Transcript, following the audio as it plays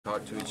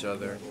talk to each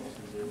other.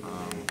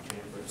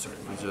 It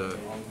was a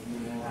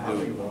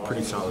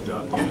pretty solid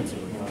job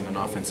defensively, and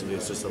offensively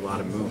it's just a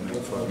lot of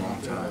movement for a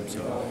long time. So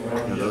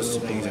those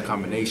two things in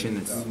combination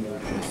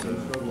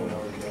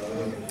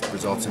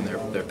results in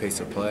their pace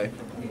of play.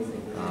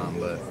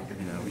 But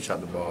we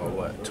shot the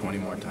ball 20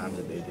 more times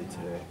than they did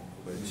today,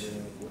 which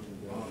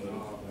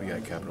we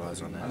got to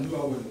capitalize on that.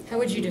 How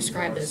would you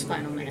describe those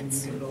final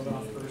minutes?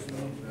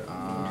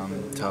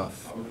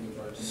 Tough.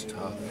 Just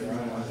tough.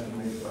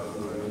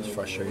 It's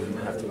frustrating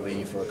to have to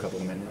leave for a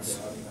couple minutes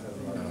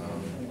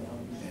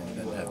and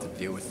then have to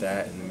deal with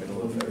that in the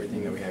middle of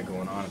everything that we had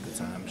going on at the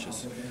time. It's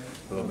just a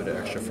little bit of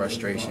extra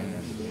frustration,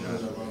 and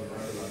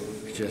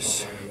we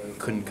just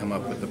couldn't come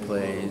up with the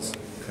plays,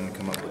 couldn't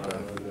come up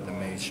with the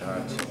made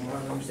shots.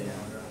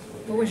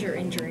 What was your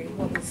injury?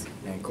 What was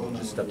ankle?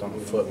 Just stepped on the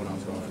foot when I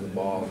was going for the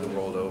ball and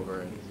rolled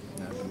over, and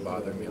that's been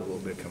bothering me a little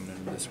bit coming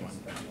into this one.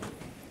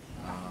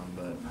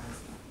 But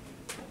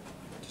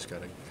just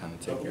got to kind of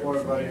take care of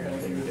it from here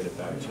and maybe get it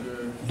back.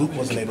 Luke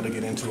wasn't able to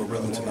get into a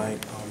rhythm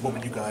tonight. What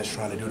were you guys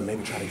trying to do to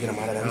maybe try to get him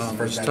out of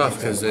that? It's tough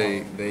because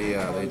they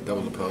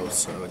double the post,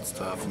 so it's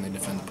tough, and they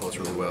defend the post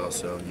really well.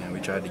 So we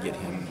tried to get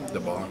him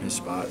the ball in his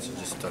spot. So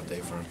just a tough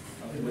day for him.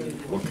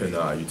 What can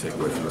you take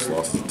away from this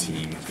loss as a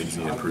team? Things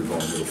you need to improve on,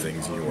 little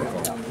things you need to work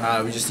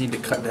on? We just need to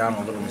cut down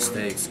on little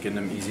mistakes, getting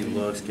them easy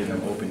looks, getting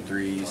them open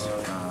threes,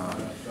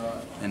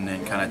 and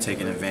then kind of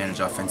taking advantage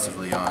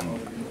offensively on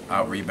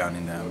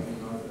out-rebounding them.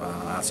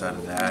 Outside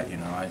of that,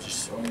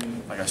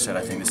 like I said,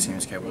 I think this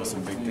team's capable of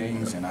some big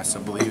things, and I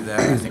still believe that.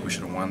 I think we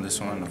should have won this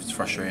one. It's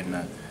frustrating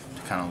to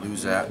kind of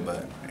lose that,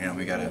 but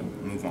we got to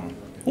move on.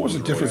 What was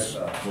the difference?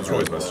 What was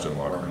Roy's message in the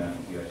locker room?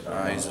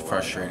 He's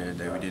frustrated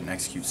that we didn't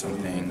execute some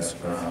things.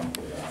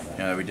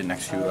 That we didn't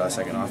execute late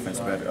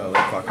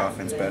clock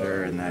offense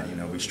better, and that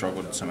we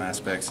struggled in some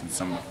aspects and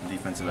some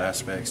defensive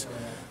aspects.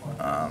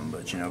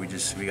 But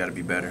we got to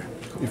be better.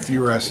 If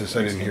you were asked this,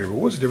 I didn't hear. But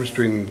what was the difference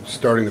between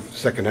starting the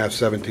second half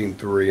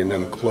 17-3 and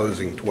then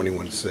closing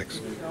 21-6?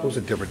 What was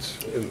the difference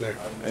in there?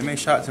 They made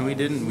shots and we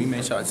didn't. We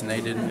made shots and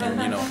they didn't.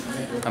 And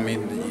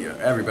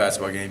every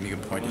basketball game you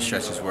can point to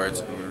stretches where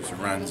it's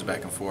runs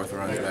back and forth,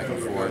 and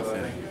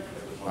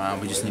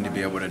we just need to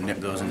be able to nip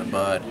those in the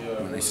bud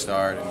when they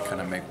start and kind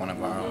of make one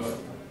of our own.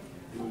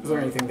 Is there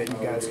anything that you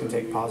guys can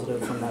take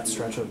positive from that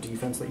stretch of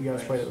defense that you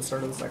guys played at the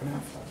start of the second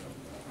half?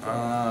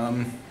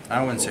 I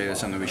wouldn't say that's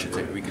something we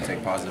can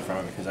take positive from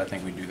it, because I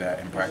think we do that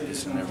in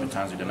practice, and there have been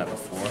times we've done that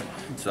before.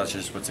 So that's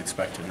just what's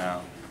expected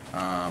now.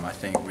 I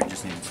think we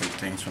just need to take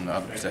things from the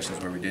other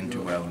possessions where we didn't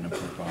do well and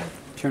improve on it.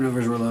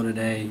 Turnovers were low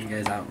today. You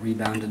guys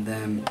out-rebounded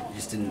them. You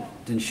just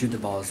didn't shoot the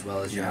ball as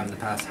well as you have in the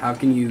past. How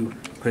can you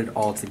put it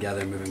all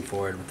together moving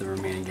forward with the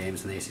remaining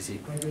games in the ACC?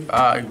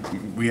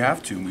 We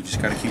have to. We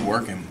just got to keep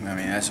working.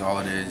 That's all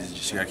it is.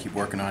 Just got to keep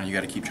working on it. You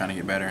got to keep trying to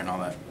get better and all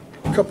that.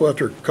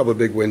 After a couple of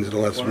big wins in the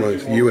last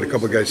month, you and a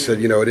couple of guys said,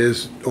 it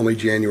is only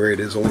January, it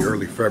is only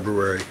early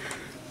February,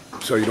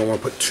 so you don't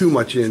want to put too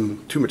much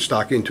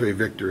stock into a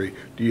victory.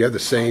 Do you have the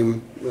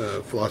same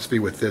philosophy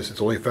with this?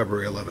 It's only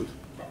February 11th.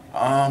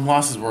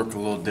 Losses work a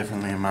little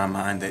differently in my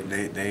mind.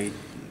 They're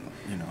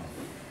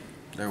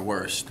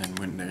worse than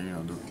when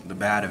the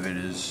bad of it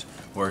is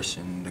worse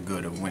than the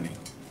good of winning.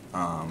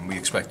 We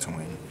expect to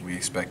win. We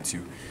expect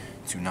to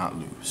not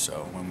lose.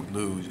 So when we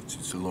lose,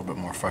 it's a little bit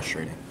more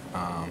frustrating.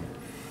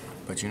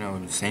 But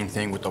the same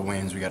thing with the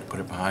wins. We got to put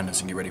it behind us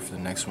and get ready for the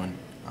next one.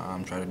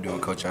 Try to do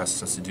what Coach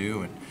asks us to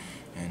do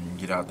and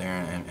get out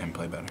there and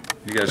play better.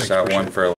 You guys shot one for